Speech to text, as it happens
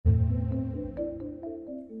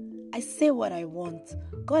say what I want.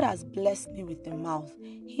 God has blessed me with a mouth.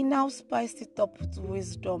 He now spiced it up with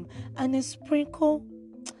wisdom and a sprinkle.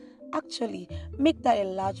 Actually, make that a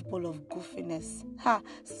large bowl of goofiness.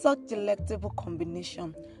 Such delectable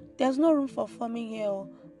combination. There's no room for forming here.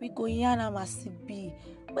 We go yarn am as it be.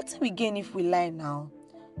 What do we gain if we lie now?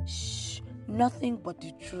 Shh, nothing but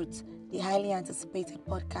the truth. The highly anticipated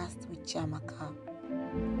podcast with Chiamaka.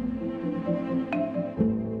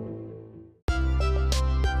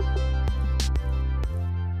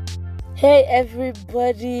 Hey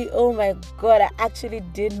everybody, oh my god, I actually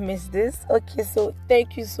did miss this. Okay, so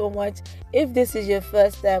thank you so much. If this is your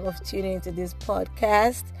first time of tuning into this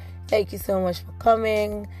podcast, thank you so much for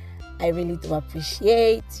coming. I really do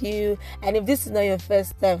appreciate you. And if this is not your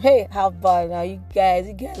first time, hey, how about now? You guys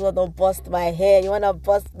want to bust my head? You want to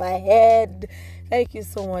bust my head? Thank you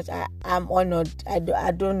so much. I'm honored. I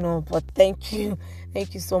don't know, but thank you.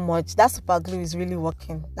 Thank you so much. That super glue is really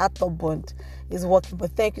working. That top bond is working.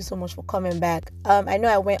 But thank you so much for coming back. I know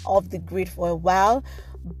I went off the grid for a while,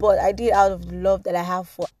 but I did out of the love that I have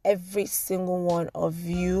for every single one of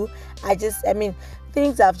you.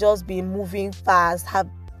 Things have just been moving fast,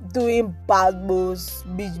 doing bad moves,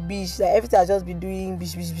 beach, like everything I just been doing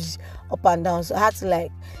beach, up and down. So I had to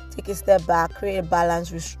take a step back, create a balance,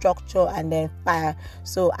 restructure, and then fire.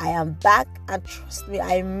 So I am back, and trust me,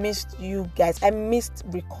 I missed you guys. I missed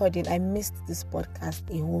recording. I missed this podcast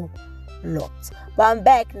a whole lot. But I'm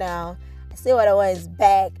back now. I say what I want is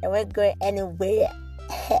back. I won't go anywhere.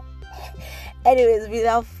 Anyways,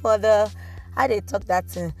 without further, how they talk that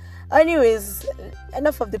thing. Anyways,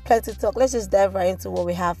 enough of the plenty talk. Let's just dive right into what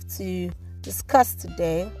we have to discuss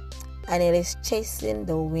today. And it is chasing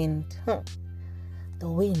the wind. The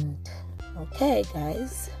wind. Okay,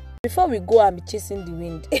 guys. Before we go and be chasing the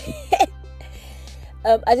wind,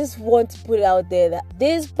 I just want to put it out there that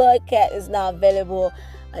this podcast is now available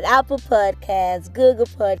on Apple Podcasts, Google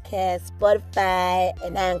Podcasts, Spotify,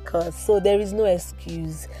 and Anchor. So there is no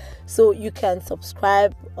excuse. So you can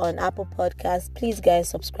subscribe on Apple Podcasts. Please, guys,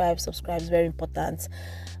 subscribe. Subscribe is very important.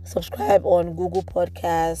 Subscribe on Google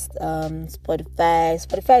Podcasts, Spotify.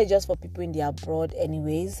 Spotify is just for people in the abroad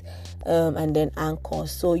anyways. And then Anchor.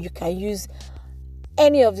 So you can use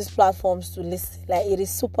any of these platforms to listen. It is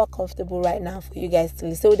super comfortable right now for you guys to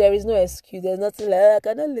listen. So there is no excuse. There's nothing I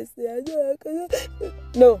cannot listen.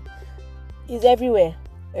 No. It's everywhere.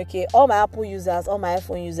 Okay. All my Apple users, all my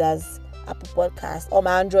iPhone users, Apple Podcast, all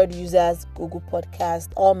my Android users, Google Podcast,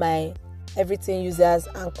 all my everything users,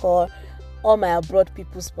 Anchor, all my abroad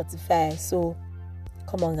people, Spotify. So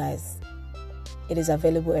come on, guys, it is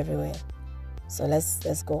available everywhere. So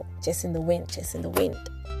let's go chasing the wind.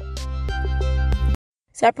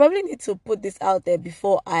 So I probably need to put this out there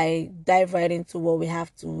before I dive right into what we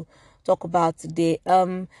have to talk about today.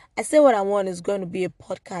 I say what I want is going to be a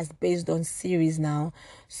podcast based on series now.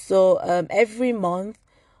 So every month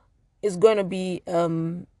is going to be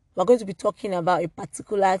we're going to be talking about a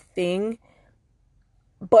particular thing,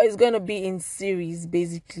 but it's going to be in series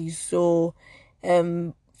basically. So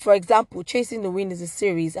for example, Chasing the Wind is a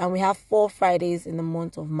series, and we have 4 Fridays in the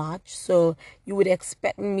month of March. So you would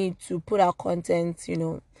expect me to put out content,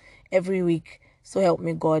 every week. So help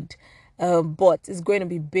me God. But it's going to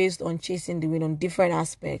be based on Chasing the Wind on different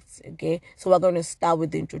aspects. Okay, so we're going to start with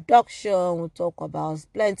the introduction. We'll talk about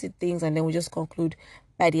plenty of things, and then we'll just conclude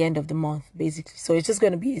by the end of the month, basically. So it's just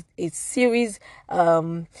going to be a series, a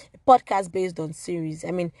podcast based on series.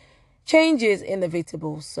 Change is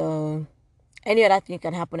inevitable. So any other thing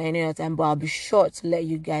can happen at any other time, but I'll be sure to let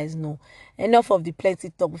you guys know. Enough of the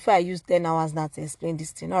plenty talk before I use 10 hours now to explain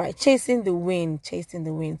this thing. All right, chasing the wind.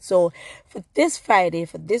 So for this Friday,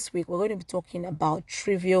 for this week, we're going to be talking about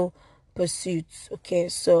Trivial Pursuits. Okay,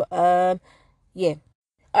 so yeah.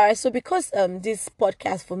 All right, so because this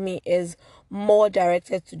podcast for me is more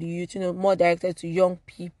directed to the youth, more directed to young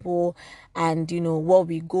people, and what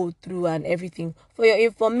we go through and everything. For your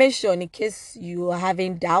information, in case you are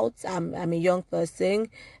having doubts, I'm a young person,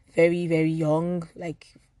 very, very young,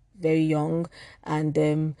 very young,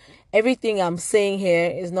 and everything I'm saying here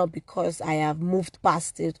is not because I have moved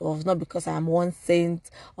past it, or it's not because I'm one saint,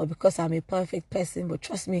 or because I'm a perfect person, but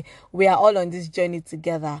trust me, we are all on this journey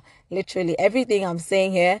together. Literally everything I'm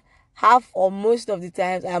saying here, half or most of the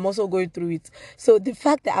times I'm also going through it. So the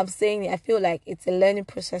fact that I'm saying it, I feel like it's a learning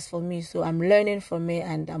process for me. So I'm learning from it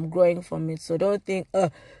and I'm growing from it. So don't think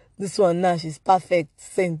this one now she's perfect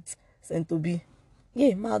saint to be.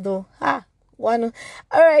 Yeah, Mado. One.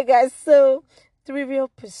 All right, guys. So Trivial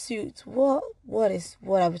Pursuit. What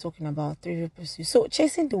are we talking about? Trivial Pursuit. So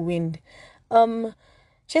Chasing the Wind.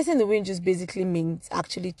 chasing the wind just basically means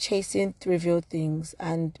actually chasing trivial things,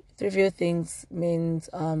 and trivial things means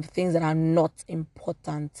things that are not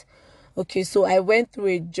important. Okay, so I went through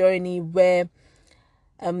a journey where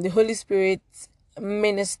the Holy Spirit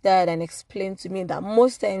ministered and explained to me that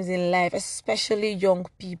most times in life, especially young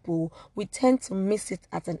people, we tend to miss it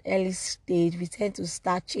at an early stage. We tend to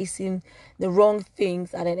start chasing the wrong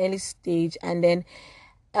things at an early stage, and then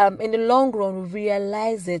in the long run, we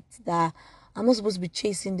realize it that I'm not supposed to be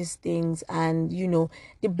chasing these things, and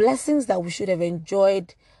the blessings that we should have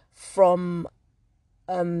enjoyed from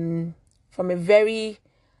from a very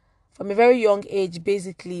young age,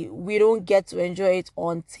 basically, we don't get to enjoy it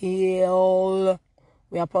until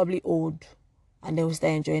we are probably old, and then we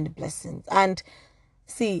start enjoying the blessings. And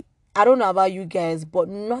see, I don't know about you guys, but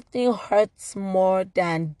nothing hurts more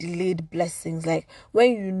than delayed blessings. Like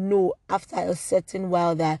when you know after a certain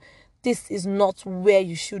while that this is not where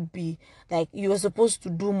you should be. Like you were supposed to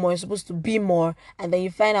do more, you're supposed to be more, and then you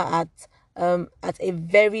find out at a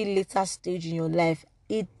very later stage in your life,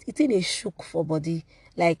 it in a shook for body.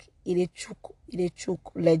 Like it a choke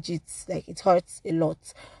legit. Like it hurts a lot.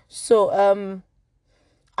 So and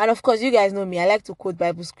of course, you guys know me, I like to quote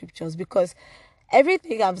Bible scriptures, because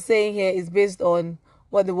everything I'm saying here is based on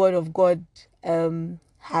what the word of God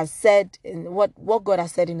has said, and what God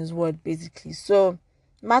has said in his word, basically. So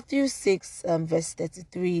Matthew 6 verse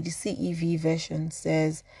 33, the CEV version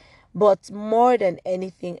says, "But more than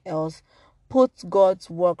anything else, put God's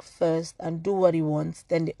work first and do what he wants,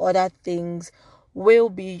 then the other things will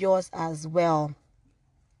be yours as well."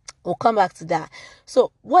 We'll come back to that.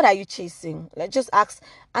 So what are you chasing? Let's just answer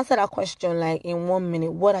that question like in 1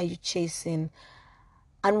 minute. What are you chasing?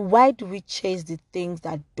 And why do we chase the things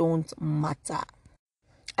that don't matter?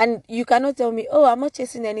 And you cannot tell me, oh, I'm not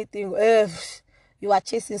chasing anything. You are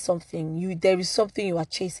chasing something. There is something you are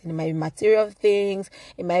chasing. It might be material things,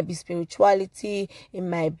 it might be spirituality, it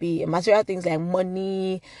might be material things like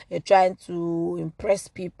money. You're trying to impress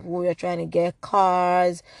people, you're trying to get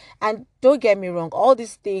cars. And don't get me wrong, all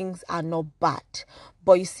these things are not bad.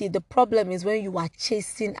 But you see, the problem is when you are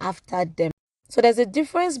chasing after them. So there's a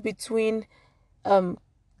difference between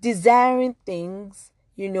desiring things,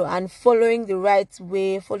 and following the right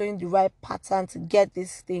way, following the right pattern to get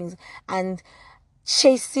these things, and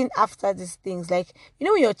chasing after these things. Like,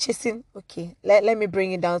 when you're chasing, okay, let me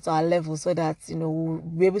bring it down to our level so that we'll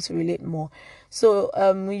be able to relate more. So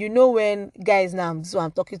when guys, now this is why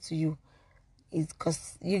I'm talking to you, is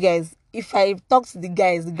because you guys, if I talk to the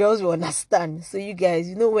guys, the girls will understand. So you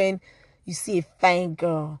guys, when you see a fine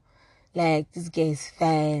girl, like this girl is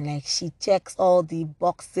fine, like she checks all the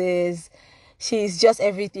boxes, she's just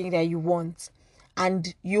everything that you want,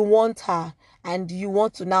 and you want her, and you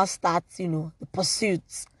want to now start the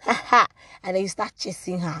pursuits. And then you start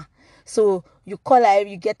chasing her. So you call her,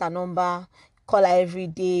 you get her number, call her every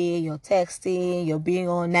day, you're texting, you're being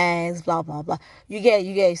all nice, blah blah blah. You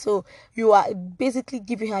get. So you are basically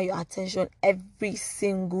giving her your attention every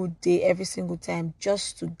single day, every single time,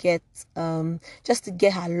 just to get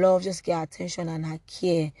her love, just get her attention and her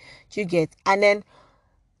care. You get. And then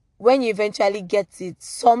when you eventually get it,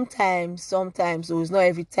 sometimes, so it's not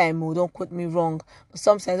every time, don't quote me wrong, but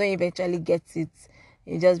sometimes when you eventually get it,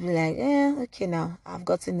 you just be like, okay, now I've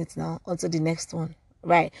gotten it, now on to the next one.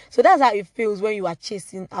 Right? So that's how it feels when you are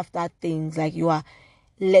chasing after things. Like you are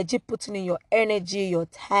legit putting in your energy, your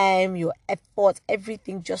time, your effort,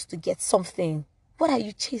 everything just to get something. What are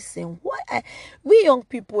you chasing? We young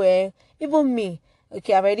people, even me,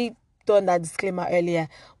 okay, I've already done that disclaimer earlier.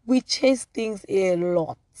 We chase things a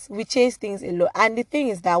lot. And the thing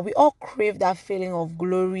is that we all crave that feeling of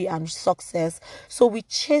glory and success. So we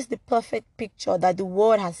chase the perfect picture that the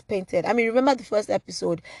world has painted. I mean, remember the first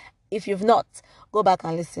episode? If you've not, go back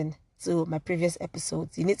and listen to my previous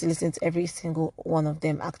episodes. You need to listen to every single one of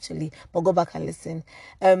them, actually, but go back and listen.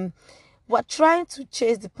 We're trying to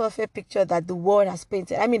chase the perfect picture that the world has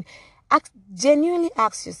painted. I mean, genuinely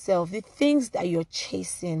ask yourself, the things that you're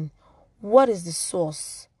chasing, what is the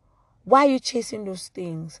source? Why are you chasing those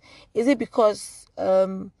things? Is it because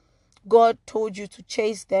God told you to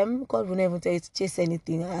chase them? God will never tell you to chase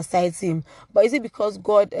anything aside him. But is it because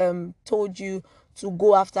God told you to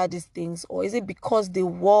go after these things? Or is it because the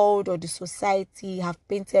world or the society have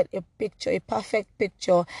painted a picture, a perfect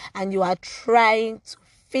picture, and you are trying to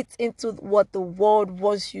fit into what the world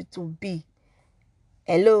wants you to be?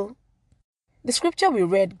 Hello? The scripture we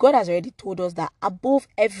read, God has already told us that above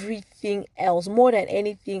everything else, more than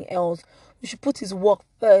anything else, we should put his work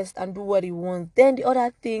first and do what he wants. Then the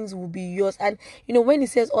other things will be yours. And, when he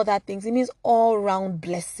says other things, it means all-round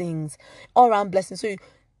blessings. All-round blessings. So,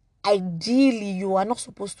 ideally, you are not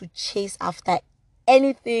supposed to chase after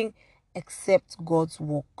anything except God's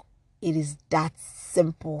work. It is that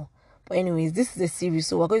simple. But anyways, this is a series,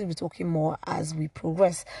 so we're going to be talking more as we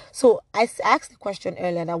progress. So I asked the question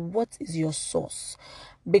earlier that what is your source?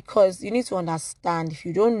 Because you need to understand, if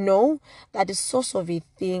you don't know, that the source of a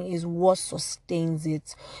thing is what sustains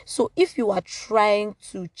it. So if you are trying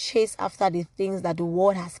to chase after the things that the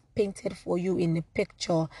world has painted for you in the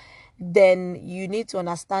picture, then you need to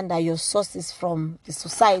understand that your source is from the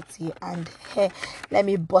society. And hey, let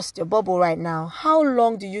me bust your bubble right now. How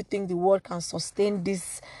long do you think the world can sustain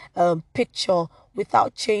this picture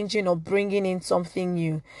without changing or bringing in something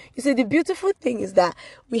new? You see, the beautiful thing is that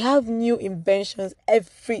we have new inventions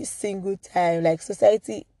every single time. Like,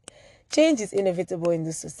 society, change is inevitable in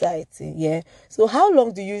the society. Yeah. So how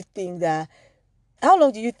long do you think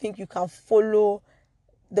you can follow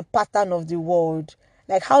the pattern of the world?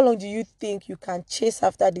 Like, how long do you think you can chase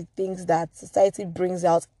after the things that society brings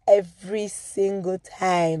out every single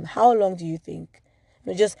time? How long do you think?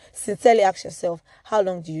 Just sincerely ask yourself, how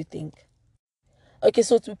long do you think? Okay,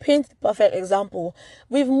 so to paint the perfect example,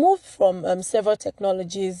 we've moved from several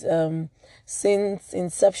technologies since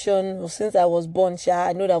inception, or since I was born.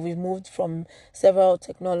 I know that we've moved from several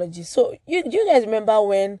technologies. So you guys remember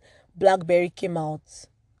when BlackBerry came out?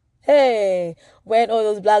 Hey, when all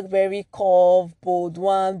those BlackBerry Curve, Bold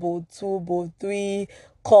 1, Bold 2, Bold 3,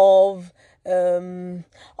 Curve,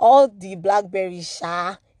 all the BlackBerry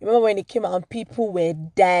remember when it came out and people were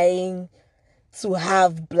dying to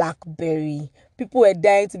have BlackBerry. People were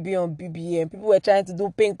dying to be on BBM. People were trying to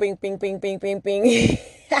do ping, ping, ping, ping, ping, ping, ping.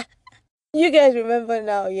 You guys remember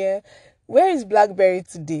now, yeah? Where is BlackBerry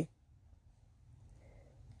today?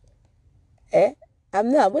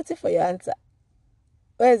 I'm waiting for your answer.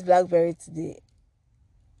 Where is BlackBerry today?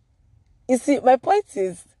 You see, my point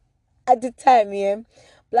is, at the time, yeah,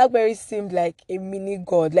 BlackBerry seemed like a mini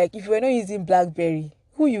god. Like, if you were not using BlackBerry,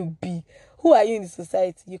 who you be? Who are you in the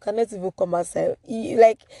society? You cannot even come outside. You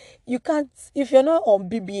can't, if you're not on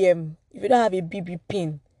BBM, if you don't have a BB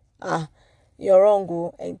pin, you're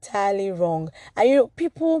wrong, entirely wrong. And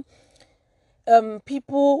people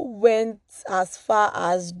went as far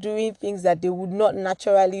as doing things that they would not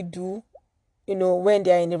naturally do, when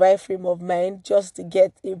they are in the right frame of mind, just to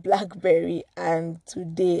get a BlackBerry. And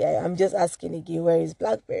today, I'm just asking again, where is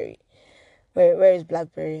BlackBerry? Where is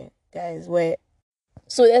BlackBerry, guys? Where?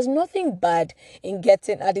 So there's nothing bad in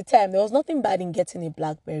getting, at the time, there was nothing bad in getting a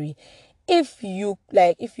BlackBerry. If you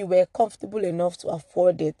were comfortable enough to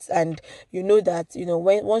afford it, and you know that,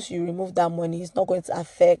 once you remove that money, it's not going to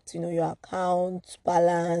affect, your account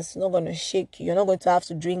balance, it's not going to shake you, you're not going to have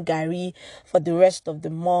to drink garri for the rest of the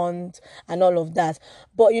month and all of that.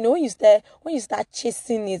 But when you start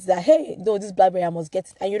chasing it, that, hey, no, this BlackBerry, I must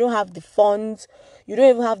get it, and you don't have the funds, you don't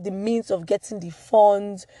even have the means of getting the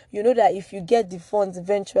funds, you know that if you get the funds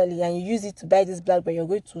eventually and you use it to buy this BlackBerry, you're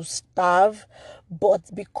going to starve.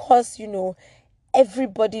 But because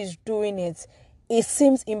everybody is doing it, it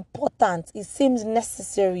seems important, it seems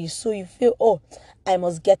necessary, so you feel, oh, I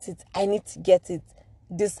must get it, I need to get it.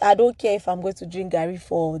 I don't care if I'm going to drink garri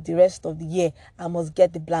for the rest of the year, I must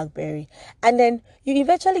get the BlackBerry. And then you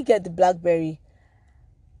eventually get the BlackBerry.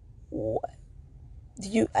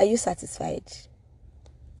 Are you satisfied?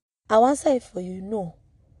 I'll answer it for you. No,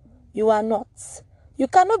 you are not. You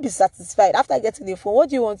cannot be satisfied after getting the phone. What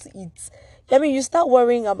do you want to eat? You start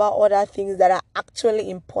worrying about other things that are actually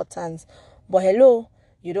important. But hello,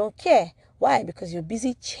 you don't care. Why? Because you're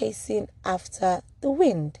busy chasing after the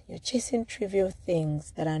wind. You're chasing trivial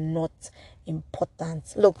things that are not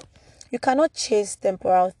important. Look, you cannot chase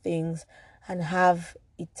temporal things and have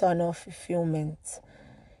eternal fulfillment.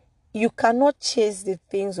 You cannot chase the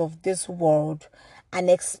things of this world and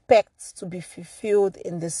expect to be fulfilled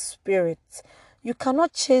in the spirit. You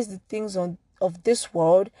cannot chase the things of this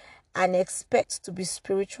world and expect to be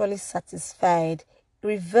spiritually satisfied.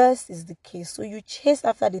 Reverse is the case. So you chase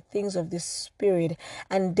after the things of the spirit,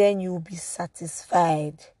 and then you will be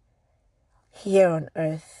satisfied here on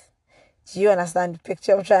earth. Do you understand the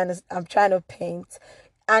picture I'm trying to paint?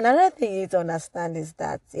 And another thing you need to understand is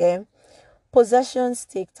that, possessions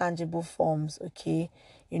take tangible forms, okay?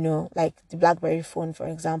 Like the BlackBerry phone, for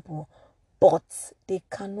example. But they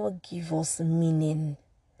cannot give us meaning.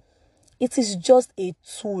 It is just a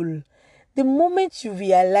tool. The moment you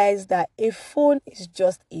realize that a phone is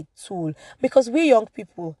just a tool, because we young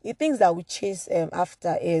people, the things that we chase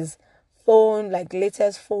after is phone, like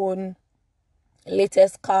latest phone,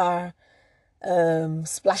 latest car,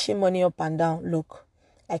 splashing money up and down. Look,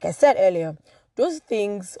 like I said earlier, those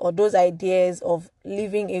things or those ideas of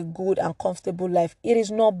living a good and comfortable life, it is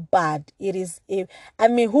not bad. It is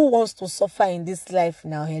who wants to suffer in this life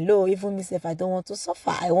now? Hello, even myself, I don't want to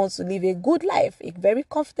suffer. I want to live a good life, a very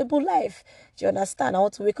comfortable life. Do you understand? I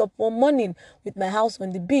want to wake up one morning with my house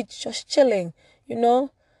on the beach, just chilling,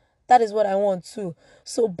 That is what I want too.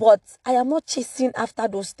 So, but I am not chasing after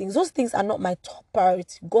those things. Those things are not my top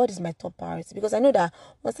priority. God is my top priority, because I know that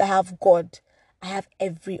once I have God, I have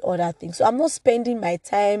every other thing. So I'm not spending my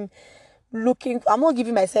time I'm not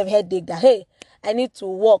giving myself headache that, hey, I need to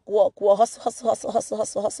work, hustle,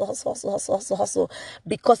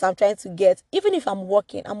 because I'm trying to get, even if I'm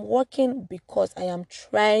working because I am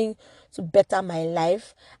trying to better my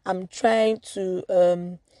life. I'm trying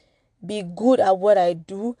to be good at what I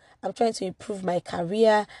do. I'm trying to improve my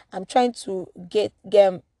career. I'm trying to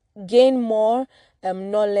gain more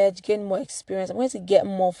knowledge, gain more experience. I'm going to get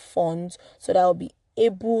more funds so that I'll be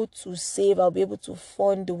able to save. I'll be able to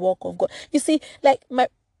fund the work of God. You see, like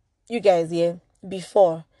you guys here,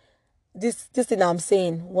 before, this thing I'm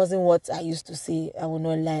saying wasn't what I used to say. I will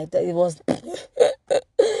not lie. That it was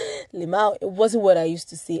Limau, it wasn't what I used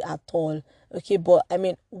to say at all. Okay, but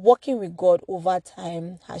working with God over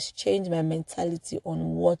time has changed my mentality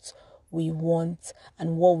on what we want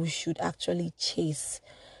and what we should actually chase.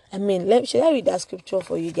 Should I read that scripture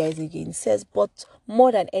for you guys again? It says, but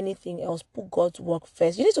more than anything else, put God's work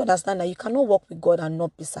first. You need to understand that you cannot work with God and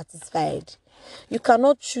not be satisfied. You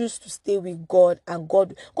cannot choose to stay with God, and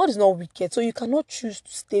God is not wicked. So you cannot choose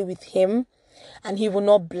to stay with him and he will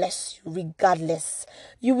not bless you regardless.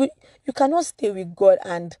 You cannot stay with God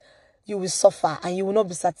and you will suffer and you will not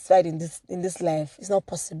be satisfied in this life. It's not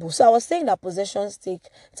possible. So I was saying that possessions take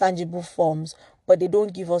tangible forms, but they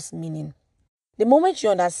don't give us meaning. The moment you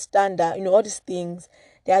understand that, all these things,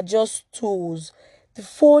 they are just tools. The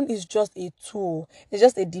phone is just a tool. It's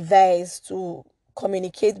just a device to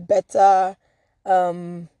communicate better,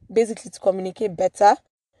 basically to communicate better,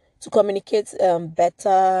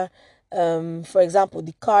 for example,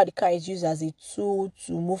 the car is used as a tool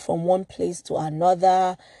to move from one place to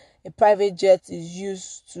another. A private jet is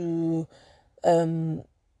used to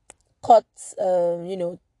cut,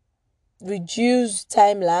 reduce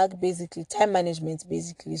time lag, basically time management,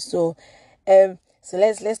 basically. So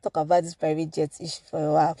let's talk about this private jet issue for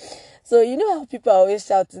a while. So you know how people are always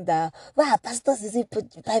shouting that, wow, pastors using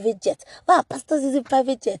private jet, wow, pastors using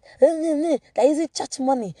private jet, they're using church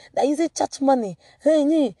money, they're using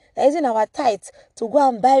our tithe to go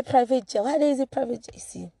and buy private jet. Why are they using private jet? You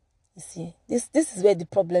see, this is where the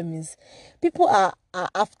problem is. People are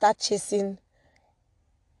after chasing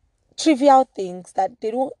trivial things that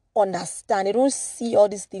they don't understand. They don't see all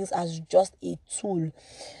these things as just a tool.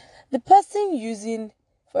 The person using,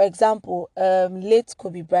 for example, late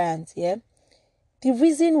Kobe Bryant, yeah, the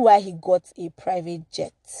reason why he got a private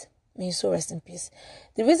jet, may he so rest in peace.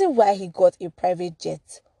 The reason why he got a private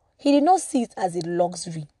jet, he did not see it as a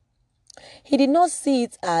luxury. He did not see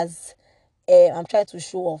it as I'm trying to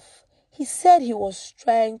show off. He said he was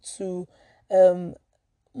trying to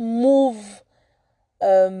move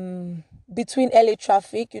between LA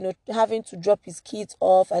traffic, having to drop his kids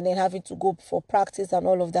off and then having to go for practice and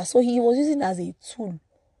all of that. So he was using it as a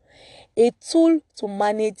tool to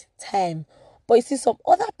manage time. But you see, some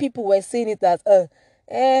other people were saying it as,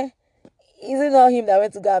 is it not him that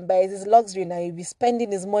went to go and buy it? It's his luxury now. He'll be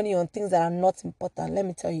spending his money on things that are not important. Let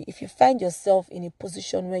me tell you, if you find yourself in a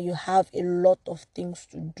position where you have a lot of things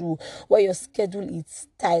to do, where your schedule is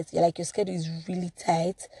tight, your schedule is really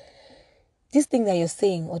tight, this thing that you're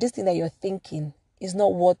saying or this thing that you're thinking is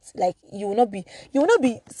not what, you will not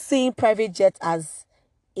be seeing private jet as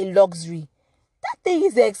a luxury. That thing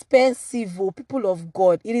is expensive, people of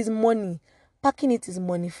God. It is money. Packing it is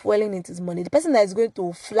money. Fueling it is money. The person that is going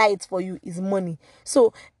to fly it for you is money.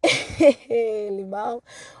 So,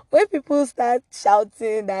 when people start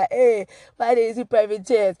shouting that, hey, why they use private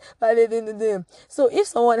jets? Why they do? So, if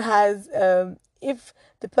someone has, if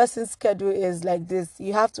the person's schedule is like this,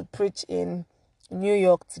 you have to preach in New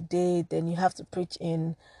York today, then you have to preach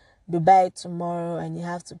in Dubai tomorrow, and you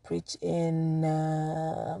have to preach in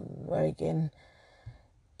where again?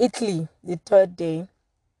 Italy the third day.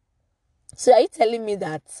 So are you telling me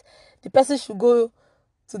that the person should go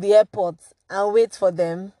to the airport and wait for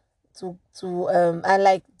them to and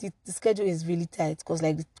the schedule is really tight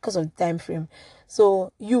because of the time frame.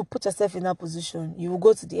 So you put yourself in that position, you will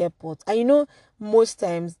go to the airport, and most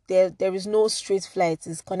times there is no straight flight.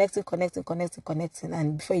 It's connecting,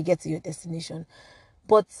 and before you get to your destination.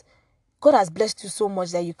 But God has blessed you so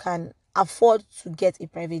much that you can afford to get a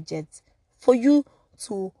private jet for you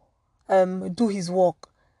to do his work.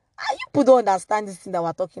 And you people don't understand this thing that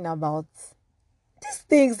we're talking about. These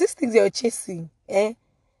things you're chasing,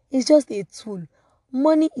 it's just a tool.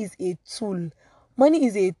 Money is a tool. Money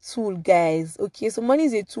is a tool, guys. Okay, so money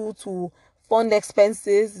is a tool to fund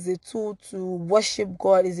expenses, is a tool to worship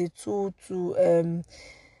God, is a tool to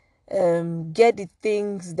get the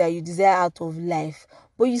things that you desire out of life.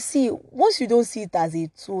 But you see, once you don't see it as a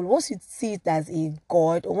tool, once you see it as a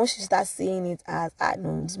God, or once you start seeing it as,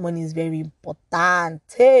 no, this money is very important.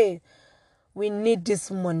 Hey, we need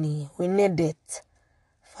this money. We need it.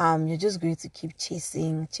 You're just going to keep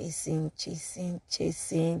chasing.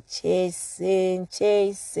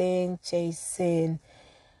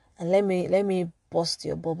 And let me bust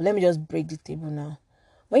your bubble. Let me just break the table now.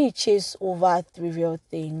 When you chase over trivial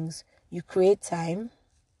things, you create time,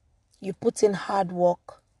 you put in hard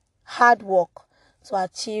work to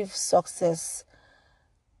achieve success.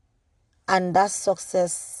 And that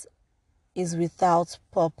success is without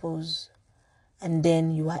purpose. And then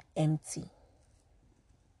you are empty.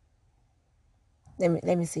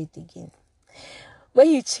 Let me say it again. When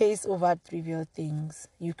you chase over trivial things,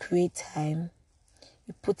 you create time,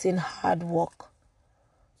 you put in hard work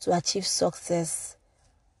to achieve success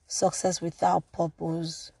without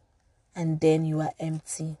purpose, and then you are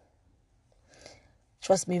empty.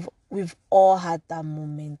 Trust me, we've all had that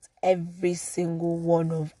moment. Every single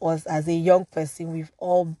one of us as a young person, we've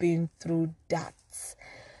all been through that.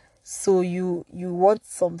 So you want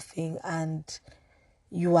something and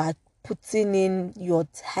you are putting in your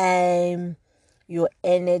time, your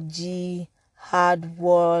energy, hard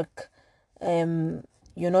work. You're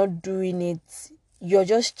not doing it. You're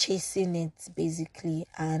just chasing it, basically,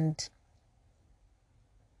 and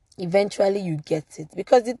eventually you get it.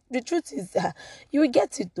 Because the truth is, you will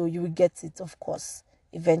get it, though. You will get it, of course,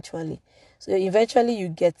 eventually. So eventually you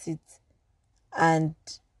get it, and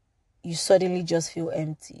you suddenly just feel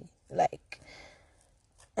empty. Like,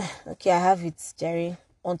 okay, I have it, Jerry.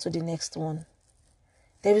 On to the next one.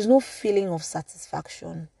 There is no feeling of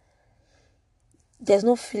satisfaction. There's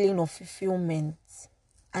no feeling of fulfillment.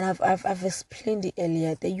 And I've explained it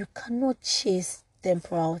earlier that you cannot chase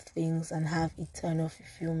temporal things and have eternal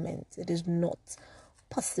fulfillment. It is not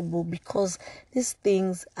possible, because these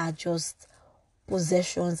things are just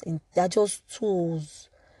possessions. They're just tools.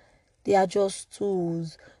 They are just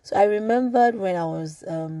tools. So I remembered when I was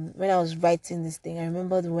writing this thing. I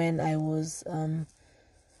remembered when I was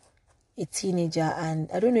a teenager, and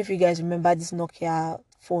I don't know if you guys remember this Nokia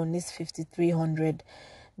phone, this 5300,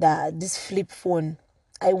 this flip phone.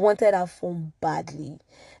 I wanted that phone badly.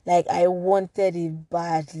 Like, I wanted it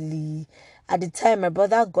badly. At the time, my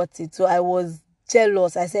brother got it, so I was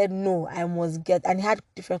jealous. I said, no, I must get. And he had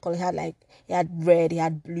different colors. He had red, he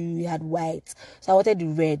had blue, he had white. So I wanted the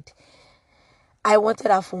red. I wanted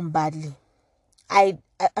that phone badly. I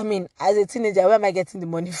mean, as a teenager, where am I getting the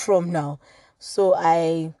money from now? So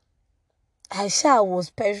I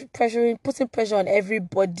was pressuring, putting pressure on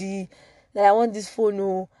everybody. That I want this phone.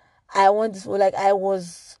 No, I want this phone. Like, I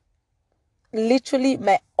was literally,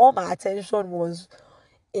 all my attention was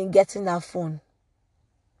in getting that phone.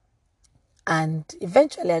 And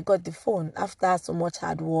eventually I got the phone after so much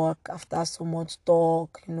hard work, after so much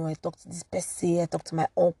talk. I talked to this person, I talked to my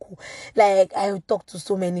uncle. Like, I talked to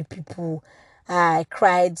so many people. I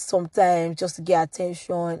cried sometimes just to get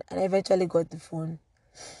attention, and I eventually got the phone.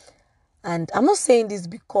 And I'm not saying this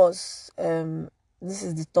because this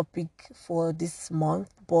is the topic for this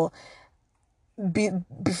month, but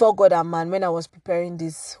before God and Man, when I was preparing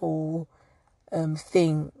this whole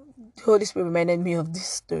thing, the Holy Spirit reminded me of this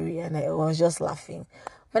story, and I was just laughing.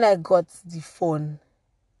 When I got the phone,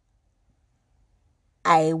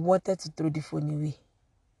 I wanted to throw the phone away,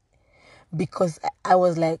 because I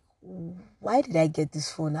was like, why did I get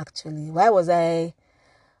this phone actually? Why was I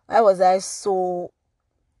so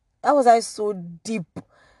deep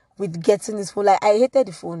with getting this phone? Like, I hated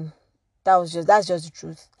the phone. That's just the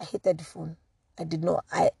truth. I hated the phone.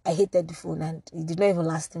 I hated the phone, and it did not even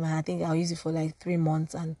last me. I think I'll use it for like 3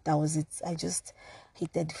 months, and that was it. I just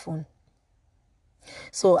hated the phone.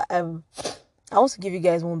 So I want to give you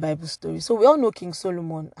guys one Bible story. So we all know King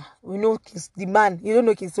Solomon. We know the man. You don't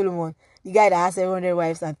know King Solomon, the guy that has 700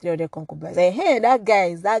 wives and 300 concubines. Hey, that guy.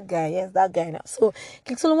 Yes, that guy now. So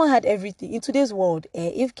King Solomon had everything. In today's world,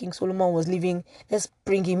 if King Solomon was living, let's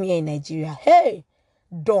bring him here in Nigeria. Hey,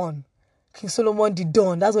 Don. King Solomon the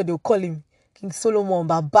Don. That's what they'll call him. King Solomon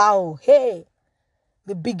Babao. Hey,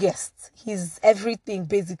 the biggest. He's everything,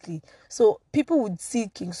 basically. So people would see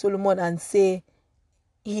King Solomon and say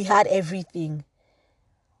he had everything.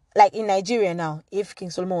 Like, in Nigeria now, if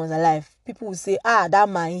King Solomon was alive, people would say, that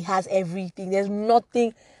man, he has everything. There's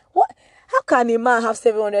nothing. What? How can a man have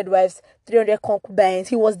 700 wives, 300 concubines?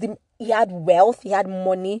 He was the he had wealth, he had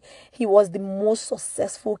money, he was the most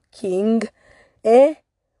successful king,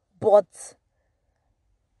 but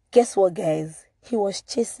guess what, guys? He was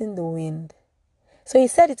chasing the wind. So he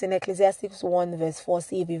said it in Ecclesiastes 1 verse 4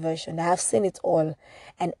 CEV version. I have seen it all,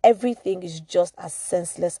 and everything is just as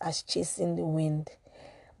senseless as chasing the wind.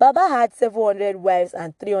 Baba had 700 wives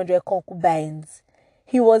and 300 concubines.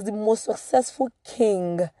 He was the most successful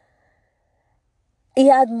king. He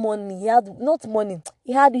had money. He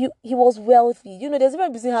was wealthy. There's a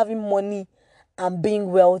difference between having money and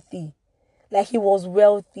being wealthy. Like, he was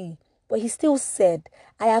wealthy. But he still said,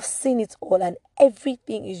 I have seen it all, and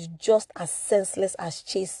everything is just as senseless as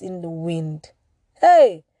chasing the wind.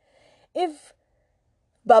 Hey, if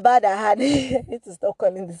Baba that had, I need to stop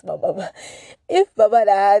calling this Baba. If Baba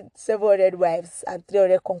that had 700 wives and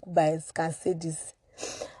 300 concubines can say this,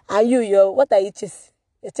 and what are you chasing?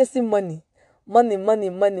 You're chasing money. Money.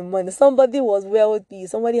 Somebody was wealthy.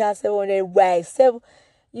 Somebody has 700 wives.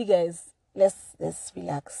 You guys, let's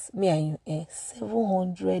relax. Me and you,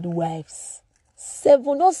 700 wives.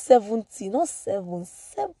 Not 70, not 7.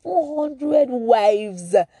 700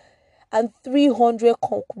 wives and 300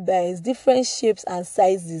 concubines, different shapes and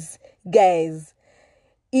sizes. Guys,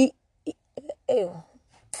 with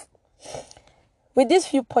this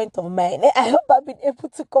viewpoint of mine, I hope I've been able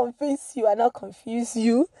to convince you and not confuse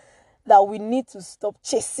you that we need to stop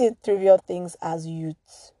chasing trivial things as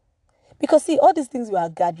youth. Because see, all these things we are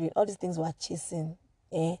gathering, all these things we are chasing,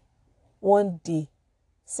 one day,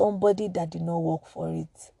 somebody that did not work for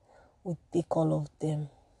it will take all of them.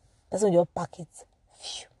 That's on your packet.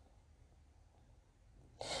 Phew.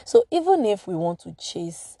 So even if we want to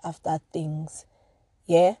chase after things,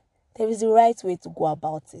 there is the right way to go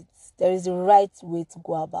about it.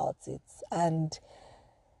 And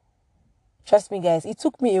trust me, guys, it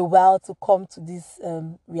took me a while to come to this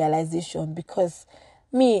realization, because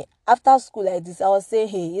me, after school like this, I was saying,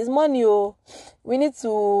 hey, it's money, we need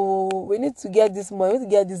to get this money, we need to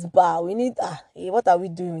get this bar, what are we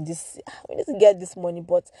doing with this? We need to get this money.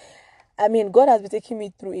 But I mean, God has been taking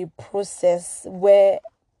me through a process where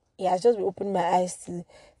He has just opened my eyes to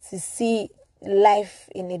see life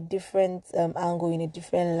in a different angle, in a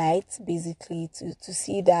different light, basically, to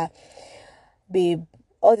see that, babe,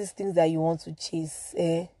 all these things that you want to chase,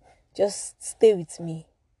 just stay with me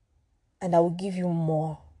and I will give you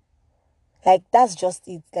more. Like, that's just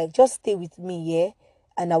it. Like, just stay with me,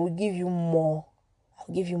 and I will give you more.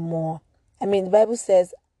 I mean, the Bible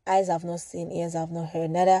says, eyes have not seen, ears have not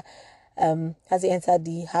heard, neither has it entered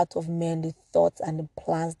the heart of men, the thoughts and the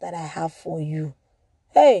plans that I have for you.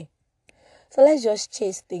 Hey, so let's just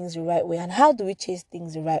chase things the right way. And how do we chase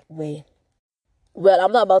things the right way? Well,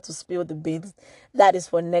 I'm not about to spill the beans. That is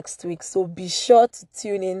for next week. So be sure to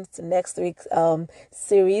tune in to next week's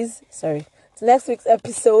next week's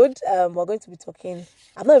episode. We're going to be talking.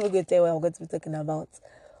 I'm not even going to tell you what I'm going to be talking about.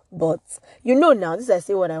 But now, this is I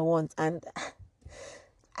say what I want, and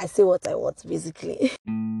I say what I want, basically.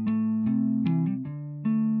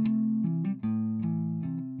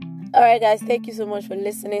 Alright, guys, thank you so much for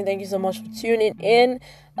listening. Thank you so much for tuning in.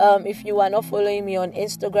 If you are not following me on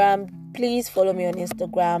Instagram, please follow me on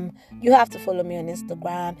Instagram. You have to follow me on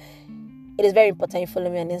Instagram. It is very important you follow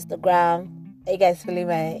me on Instagram. Are you guys feeling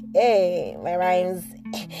my rhymes?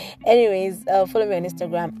 Anyways, follow me on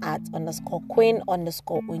Instagram at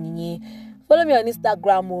 _queen_onyinye. Follow me on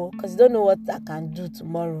Instagram, because you don't know what I can do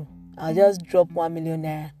tomorrow. I'll just drop 1 million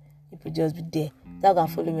naira. You could just be there. Now can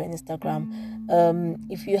follow me on Instagram.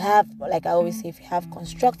 If you have, like I always say, if you have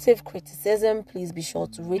constructive criticism, please be sure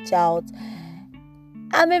to reach out.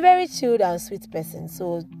 I'm a very chilled and sweet person,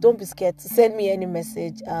 so don't be scared to send me any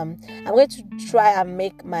message. I'm going to try and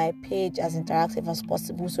make my page as interactive as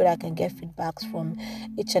possible so that I can get feedbacks from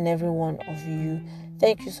each and every one of you.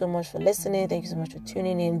 Thank you so much for listening. Thank you so much for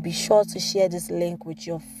tuning in. Be sure to share this link with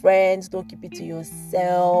your friends. Don't keep it to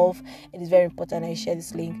yourself. It is very important that you share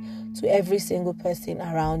this link to every single person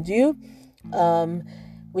around you.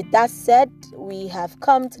 With that said, we have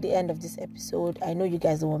come to the end of this episode. I know you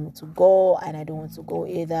guys don't want me to go, and I don't want to go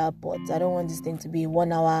either, but I don't want this thing to be a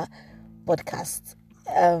 1 hour podcast.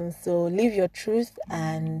 So live your truth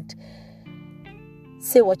and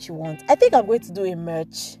say what you want. I think I'm going to do a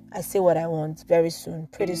merch. I say what I want very soon,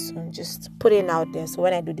 pretty soon. Just put it out there. So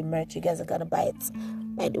when I do the merch, you guys are gonna buy it,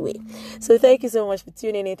 by the way. So thank you so much for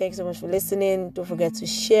tuning in. Thank you so much for listening. Don't forget to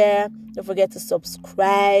share. Don't forget to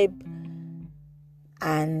subscribe.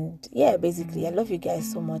 And basically, I love you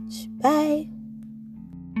guys so much. Bye.